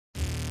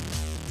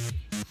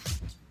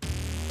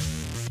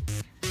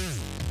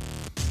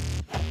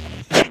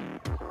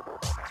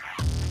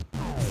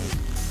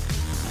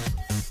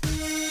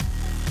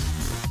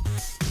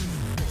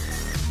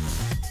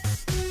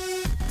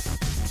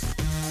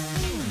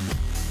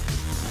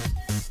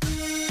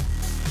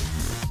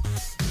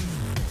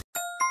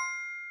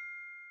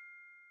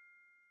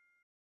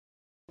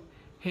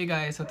Hey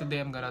guys, so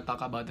today I'm gonna talk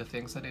about the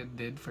things that I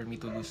did for me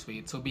to lose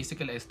weight. So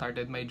basically, I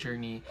started my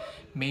journey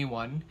May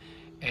 1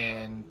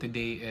 and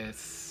today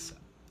is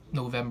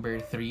November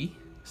 3.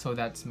 So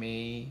that's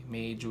May,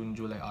 June,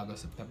 July,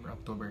 August, September,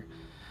 October.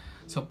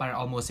 So para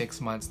almost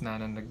 6 months na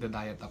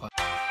nagda-diet ako.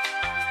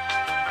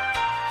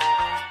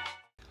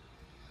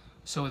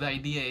 So the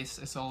idea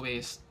is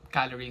always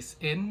calories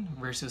in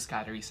versus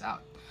calories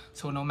out.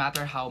 So no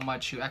matter how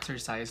much you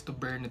exercise to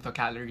burn the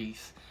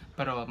calories,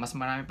 pero mas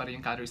marami pa rin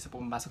yung calories na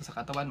pumapasok sa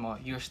katawan mo,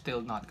 you're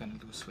still not gonna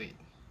lose weight.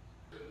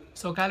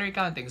 So calorie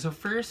counting. So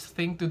first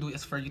thing to do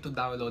is for you to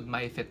download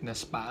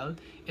MyFitnessPal.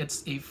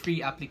 It's a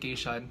free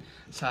application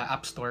sa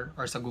App Store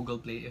or sa Google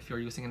Play if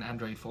you're using an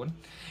Android phone.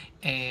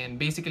 And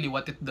basically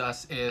what it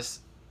does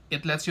is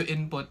it lets you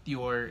input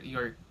your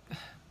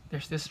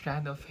there's this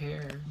strand of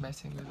hair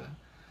messing with the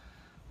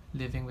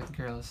living with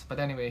girls,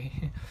 but anyway.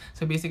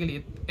 So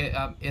basically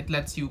it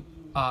lets you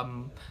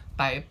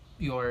type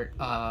your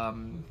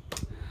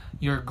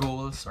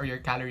goals or your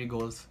calorie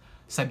goals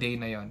sa day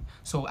na yon.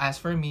 So as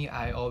for me,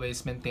 I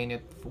always maintain it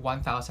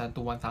 1,000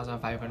 to 1,500.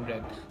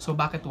 So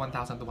bakit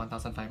 1,000 to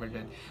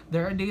 1,500?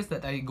 There are days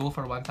that I go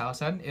for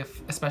 1,000,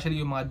 if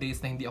especially yung mga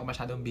days na hindi ako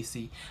masyadong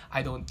busy.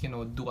 I don't,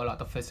 do a lot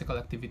of physical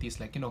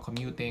activities like,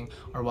 commuting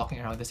or walking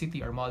around the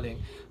city or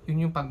malling.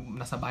 Yun yung pag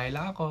nasa bahay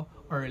lang ako,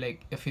 or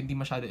like if hindi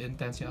masyado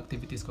intense yung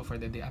activities ko for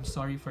the day. I'm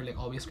sorry for like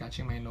always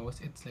scratching my nose.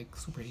 It's like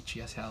super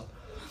itchy as hell.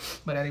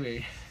 But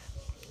anyway,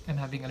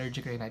 I'm having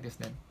allergic rhinitis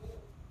then.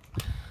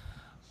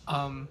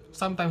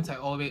 Sometimes I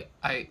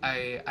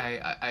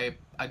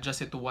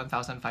adjust it to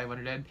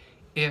 1,500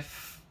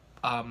 if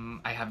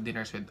I have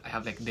dinner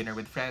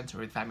with friends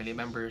or with family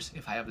members,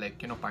 if I have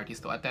parties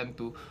to attend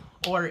to,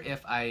 or if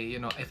I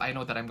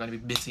know that I'm going to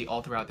be busy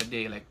all throughout the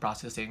day, like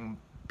processing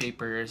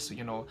papers,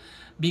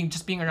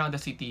 being around the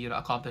city,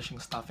 accomplishing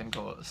stuff and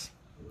goals.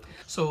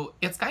 So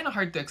it's kind of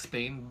hard to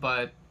explain,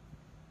 but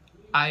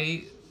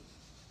I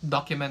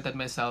documented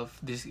myself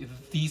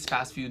these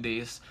past few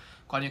days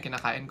kung ano yung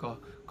kinakain ko,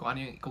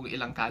 kung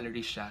ilang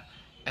calories siya,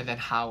 and then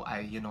how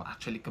I,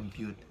 actually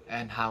compute,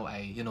 and how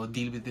I,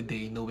 deal with the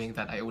day knowing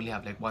that I only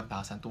have like 1,000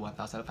 to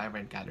 1,500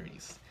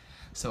 calories.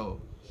 So,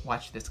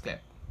 watch this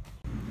clip.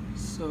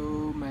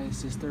 So, my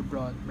sister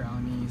brought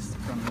brownies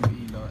from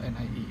Medyo and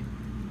I ate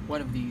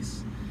one of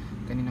these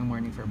kaninang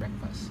morning for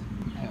breakfast.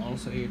 I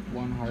also ate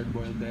one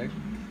hard-boiled egg.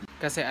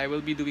 Kasi I will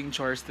be doing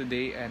chores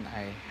today and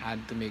I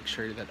had to make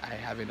sure that I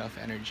have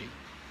enough energy.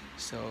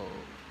 So,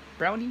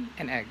 brownie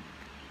and egg.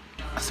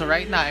 So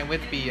right now I'm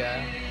with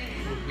Pia.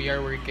 We are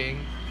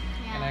working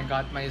and I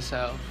got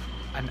myself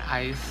an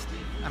iced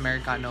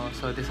Americano.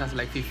 So this has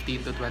like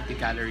 15 to 20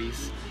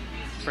 calories.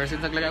 Pero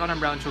since naglagay ako ng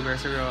brown sugar,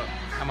 so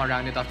I'm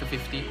around it up to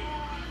 50.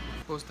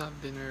 Supposed to have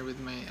dinner with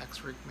my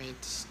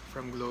ex-workmates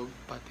from Globe,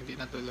 but hindi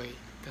natuloy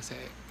kasi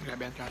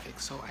grabe ang traffic.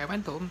 So I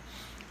went home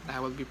and I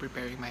will be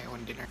preparing my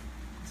own dinner.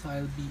 So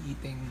I'll be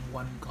eating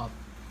 1 cup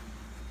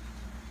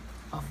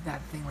of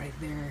that thing right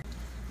there.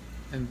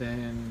 And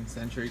then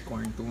century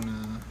corn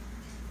tuna,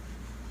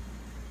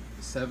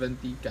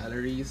 70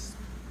 calories.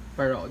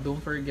 Pero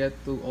don't forget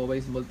to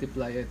always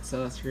multiply it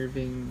sa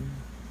servings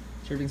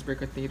per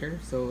container.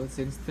 So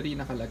since 3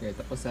 nakalagay,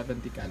 tapos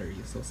 70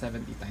 calories. So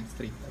 70 times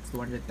 3, that's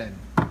 210.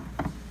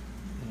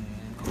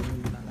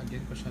 And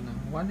lalagyan ko siya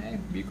ng 1 egg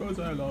because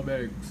I love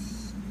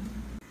eggs.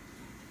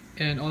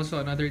 And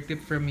also another tip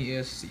from me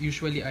is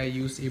usually I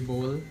use a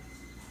bowl.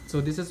 So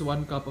this is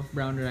 1 cup of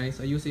brown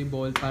rice. I use a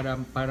bowl para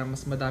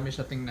mas madami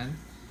siya tingnan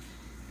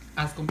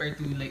as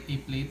compared to like a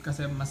plate,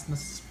 kasi mas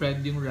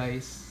spread yung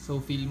rice. So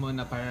feel mo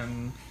na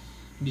parang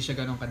hindi siya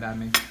ganun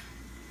kadami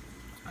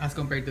as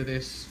compared to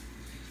this.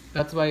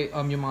 That's why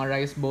yung mga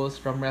rice bowls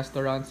from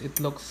restaurants, it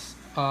looks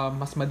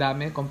mas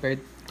madami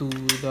compared to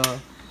the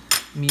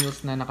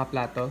meals na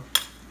nakaplato.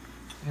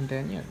 And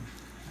then yun,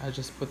 I'll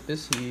just put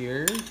this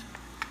here.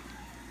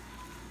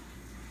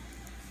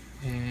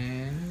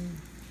 And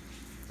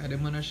pwede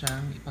mo na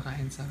siyang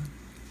ipakain sa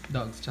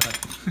dogs, charot.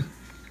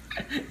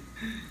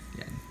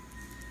 Yan.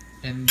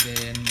 And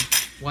then,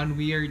 one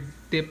weird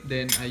tip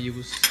din, I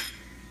use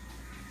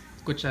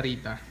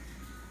kutsarita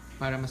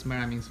para mas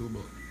maraming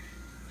subo.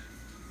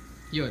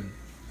 Yun.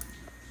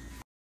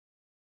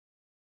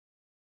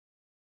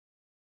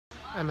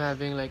 I'm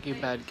having like a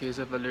bad case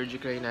of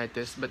allergic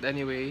rhinitis, but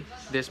anyway,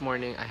 this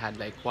morning I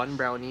had like 1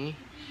 brownie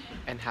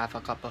and half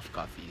a cup of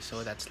coffee.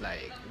 So that's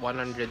like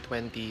 120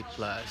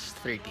 plus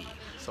 30,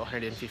 so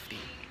 150.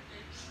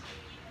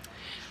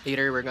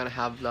 Later we're gonna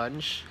have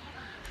lunch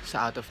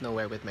sa out of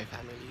nowhere with my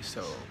family,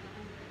 so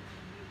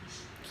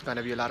it's gonna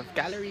be a lot of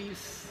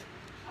calories.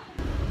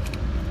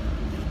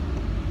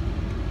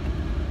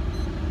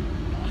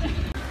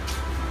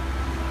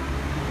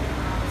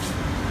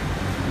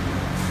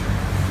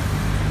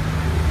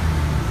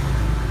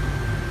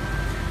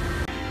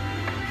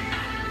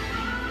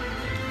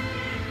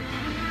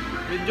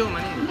 Medyo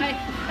manin.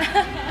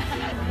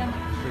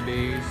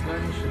 Today's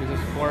lunch, this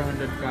is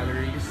 400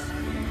 calories,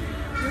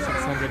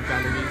 600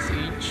 calories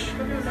each,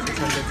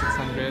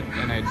 600,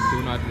 and I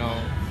do not know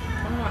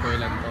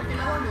kailan to.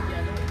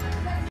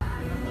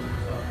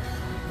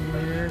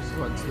 here's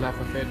what's left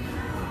of it.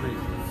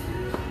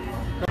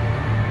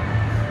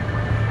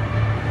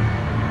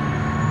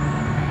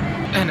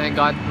 And I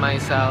got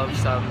myself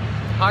some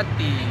hot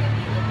tea.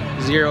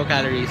 0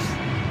 calories.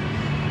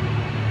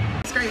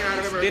 It's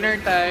dinner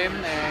time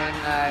and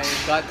I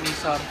got me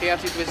some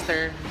KFC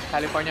Twister,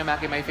 California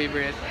Maki, my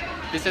favorite.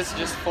 This is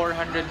just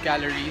 400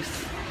 calories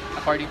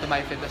according to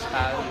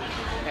MyFitnessPal.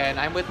 And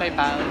I'm with my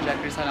pal,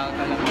 Jack Rizal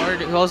Alcala.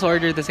 We also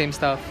ordered the same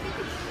stuff.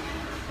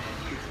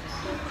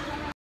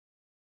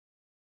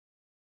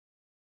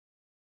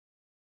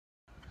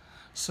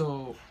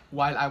 So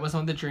while I was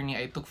on the journey,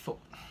 I took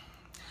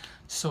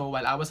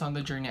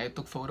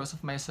photos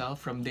of myself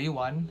from day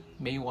 1,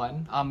 May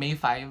 1, May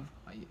 5,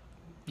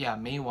 yeah,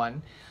 May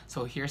 1.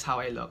 So here's how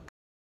I look.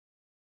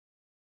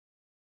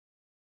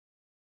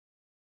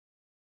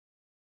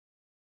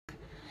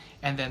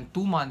 And then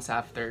 2 months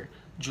after,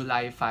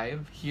 July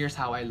 5, here's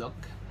how I look.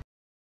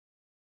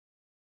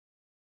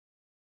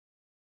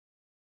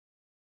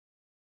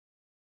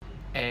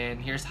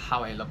 And here's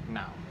how I look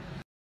now.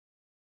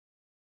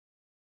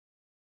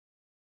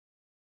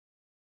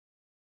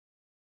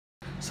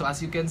 So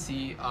as you can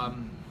see,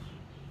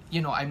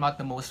 you know, I'm not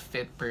the most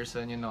fit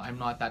person, you know, I'm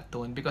not that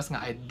toned because nga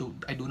I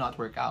do not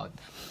work out.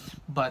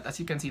 But as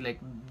you can see, like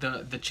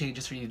the change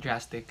is really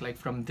drastic, like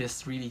from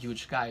this really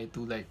huge guy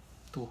to like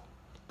to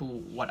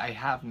what I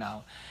have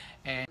now.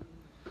 And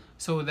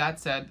so that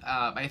said,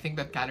 I think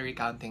that calorie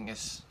counting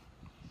is,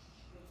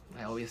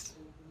 I always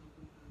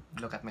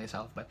look at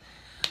myself, but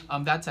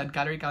that said,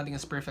 calorie counting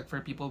is perfect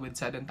for people with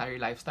sedentary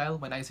lifestyle.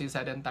 When I say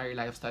sedentary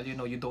lifestyle, you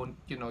know, you don't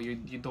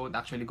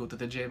actually go to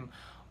the gym,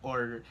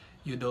 or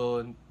you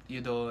don't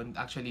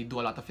actually do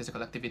a lot of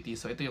physical activity.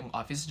 So ito yung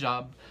office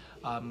job,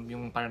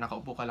 yung para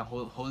nakaupo ka lang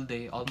whole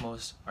day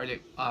almost, or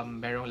like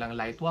merong lang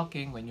light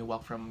walking when you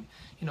walk from,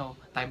 you know,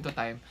 time to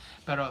time.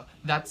 Pero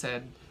that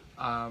said,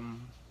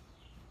 I'm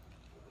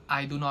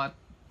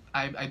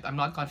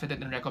not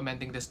confident in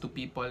recommending this to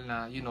people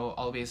na, you know,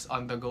 always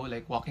on the go,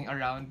 like walking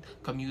around,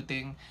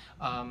 commuting,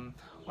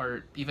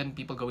 or even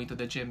people going to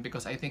the gym,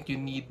 because I think you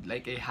need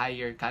like a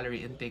higher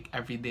calorie intake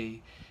every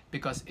day.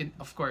 Because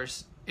of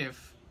course,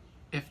 if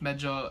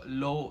medyo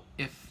low,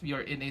 if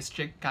you're in a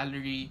strict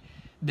calorie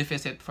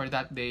deficit for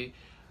that day,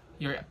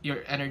 your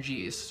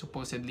energy is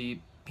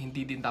supposedly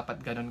hindi din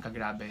dapat ganun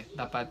kagrabe.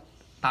 Dapat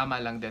tama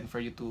lang din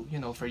for you to, you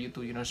know,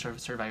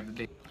 survive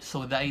the day.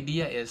 So the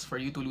idea is for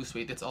you to lose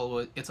weight, it's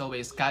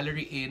always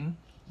calorie in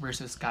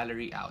versus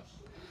calorie out.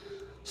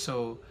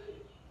 So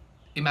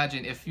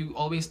imagine if you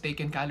always take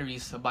in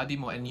calories sa body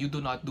mo and you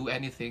do not do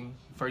anything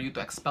for you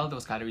to expel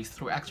those calories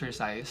through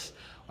exercise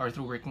or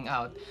through working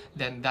out,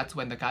 then that's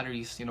when the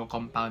calories, you know,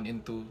 compound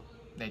into,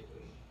 like,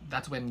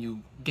 that's when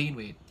you gain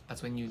weight.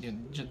 That's when you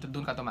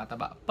dun ka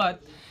tumataba.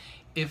 But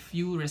if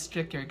you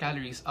restrict your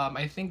calories,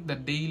 I think the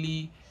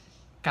daily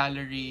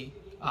calorie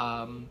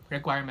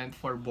requirement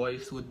for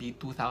boys would be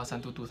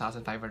 2,000 to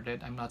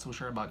 2,500. I'm not so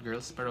sure about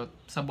girls, pero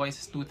sa boys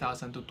is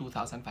 2,000 to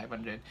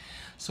 2,500.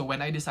 So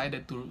when I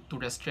decided to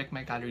restrict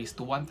my calories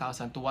to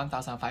 1,000 to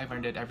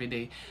 1,500 every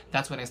day,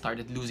 that's when I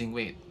started losing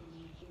weight.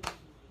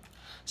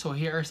 So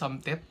here are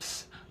some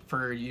tips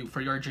for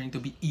your journey to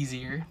be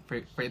easier, for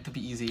it to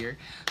be easier.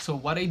 So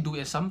what I do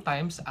is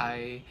sometimes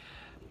I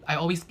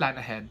always plan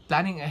ahead.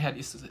 Planning ahead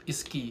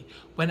is key.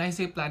 When I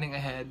say planning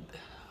ahead,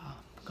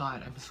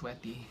 God, I'm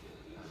sweaty.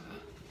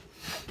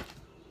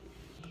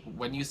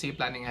 When you say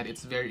planning ahead,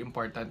 it's very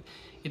important.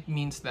 It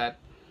means that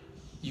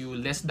you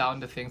list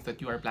down the things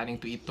that you are planning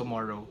to eat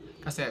tomorrow.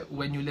 Kasi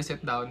when you list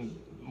it down,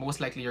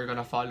 most likely you're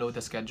gonna follow the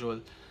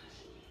schedule.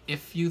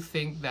 If you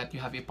think that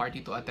you have a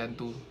party to attend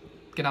to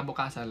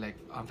kinabukasan, like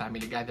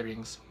family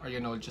gatherings, or, you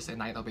know, just a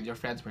night out with your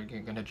friends where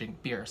you're gonna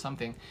drink beer or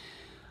something,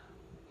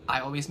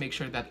 I always make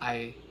sure that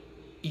I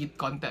eat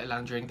konti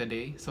lang during the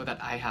day so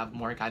that I have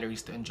more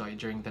calories to enjoy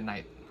during the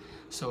night.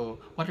 So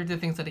what are the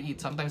things that I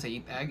eat? Sometimes I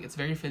eat egg. It's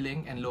very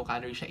filling and low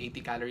calorie siya,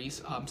 80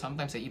 calories.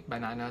 Sometimes I eat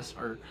bananas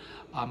or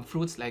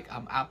fruits like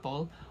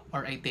apple,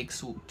 or I take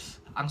soups.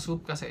 Ang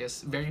soup kasi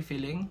is very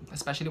filling,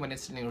 especially when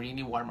it's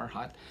really warm or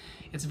hot.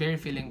 It's very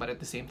filling, but at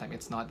the same time,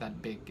 it's not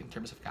that big in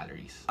terms of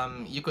calories.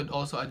 You could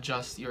also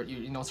adjust your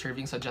you know,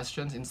 serving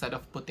suggestions. Instead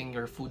of putting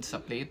your food sa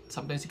plate,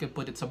 sometimes you could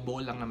put it sa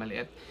bowl lang na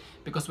maliit.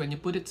 Because when you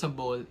put it sa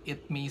bowl,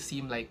 it may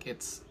seem like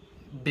it's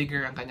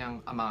bigger ang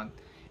kanyang amount.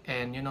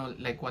 And, you know,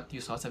 like what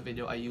you saw sa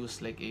video, I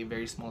use like a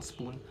very small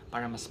spoon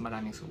para mas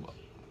maraming subo.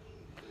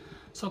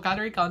 So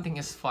calorie counting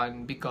is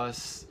fun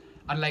because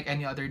unlike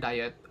any other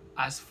diet,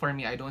 as for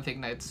me, I don't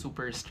think that it's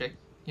super strict,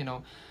 you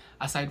know,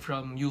 aside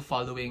from you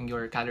following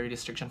your calorie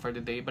restriction for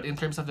the day. But in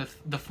terms of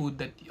the food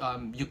that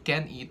you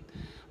can eat,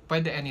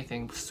 pwede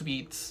anything,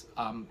 sweets,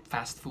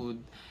 fast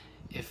food.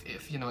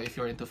 If you know, if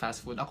you're into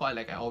fast food, ako,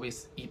 like, I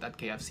always eat at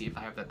KFC if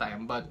I have the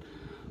time, but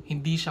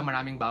hindi siya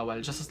maraming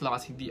bawal, just as long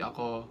as hindi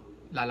ako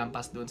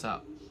lalampas dun sa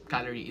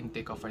calorie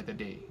intake ko for the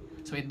day.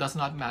 So it does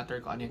not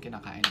matter kung ano yung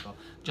kinakain ko,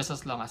 just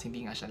as long as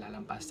hindi nga siya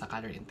lalampas sa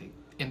calorie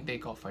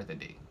intake ko for the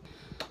day.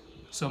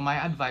 So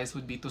my advice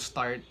would be to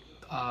start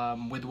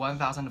with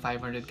 1,500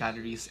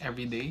 calories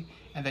every day.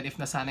 And then if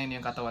nasanay na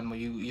yung katawan mo,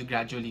 you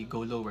gradually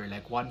go lower,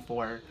 like 1,4,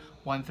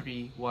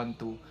 1,3,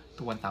 1,2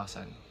 to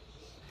 1,000.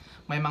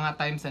 May mga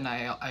times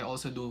na I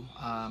also do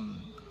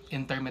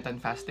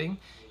intermittent fasting.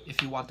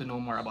 If you want to know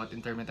more about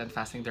intermittent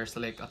fasting, there's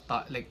like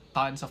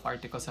tons of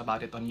articles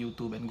about it on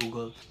YouTube and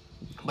Google.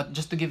 But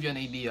just to give you an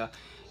idea,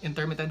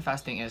 intermittent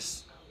fasting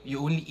is you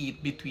only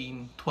eat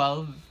between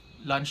 12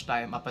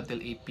 lunchtime up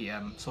until 8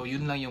 p.m. So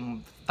yun lang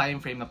yung time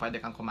frame na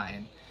pwede kang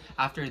kumain.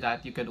 After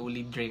that, you can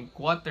only drink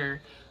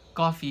water,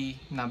 coffee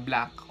na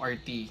black or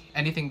tea,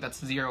 anything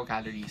that's 0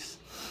 calories.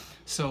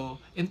 So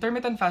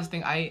intermittent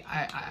fasting,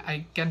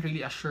 I can't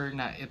really assure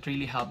na it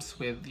really helps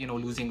with, you know,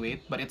 losing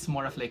weight, but it's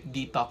more of like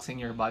detoxing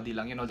your body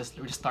lang, you know, just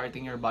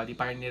restarting your body,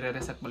 parang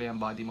nire-reset mo lang yung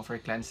body mo for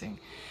cleansing.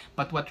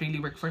 But what really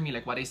worked for me,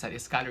 like what I said,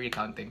 is calorie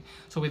counting.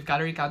 So with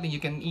calorie counting, you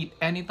can eat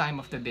any time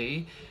of the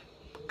day,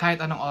 kahit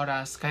anong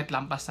oras, kahit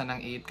lampas na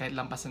ng 8, kahit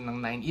lampas na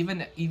ng 9,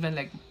 even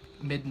like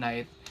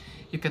midnight,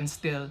 you can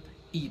still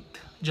eat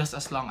just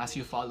as long as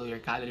you follow your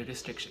calorie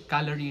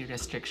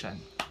restriction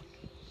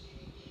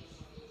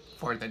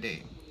for the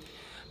day.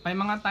 May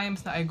mga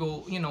times na I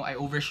go, you know, I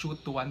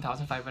overshoot to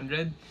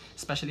 1,500,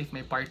 especially if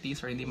may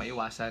parties or hindi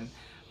maiwasan.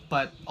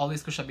 But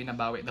always ko siya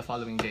binabawi the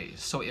following day.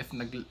 So if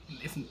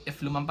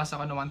lumampas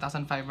ako ng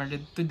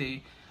 1,500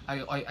 today,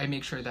 I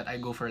make sure that I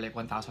go for like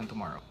 1,000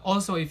 tomorrow.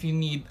 Also, if you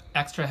need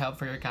extra help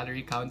for your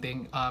calorie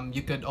counting,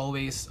 you could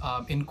always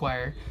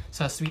inquire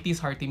sa Sweetie's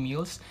Hearty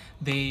Meals.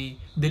 They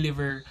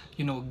deliver,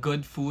 you know,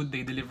 good food.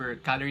 They deliver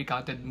calorie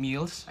counted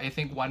meals. I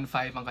think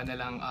 1,500 ang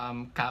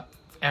kanilang cap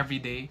every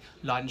day,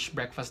 lunch,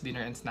 breakfast,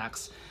 dinner, and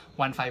snacks.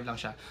 1,500 lang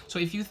siya. So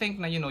if you think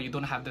na, you know, you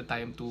don't have the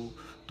time to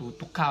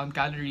count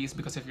calories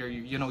because if you're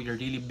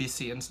really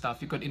busy and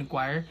stuff, you could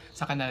inquire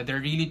sa kanila.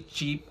 They're really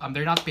cheap.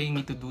 They're not paying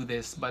me to do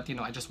this, but you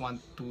know, I just want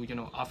to, you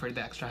know, offer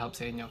the extra help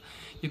sa inyo.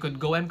 You could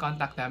go and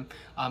contact them.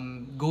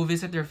 Go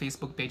visit their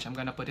Facebook page. I'm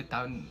gonna put it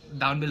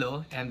down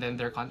below, and then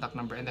their contact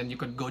number, and then you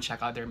could go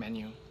check out their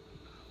menu.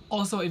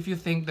 Also, if you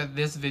think that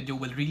this video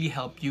will really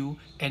help you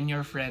and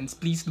your friends,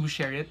 please do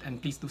share it and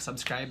please do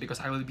subscribe,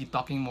 because I will be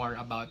talking more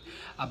about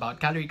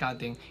calorie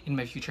counting in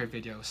my future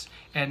videos.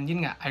 And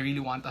yun nga, I really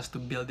want us to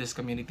build this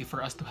community for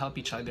us to help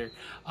each other,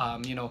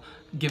 you know,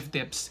 give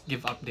tips,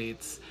 give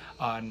updates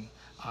on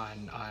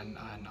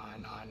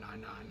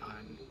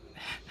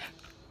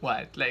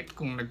what, like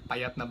kung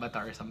nagpayat na bata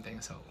or something.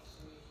 So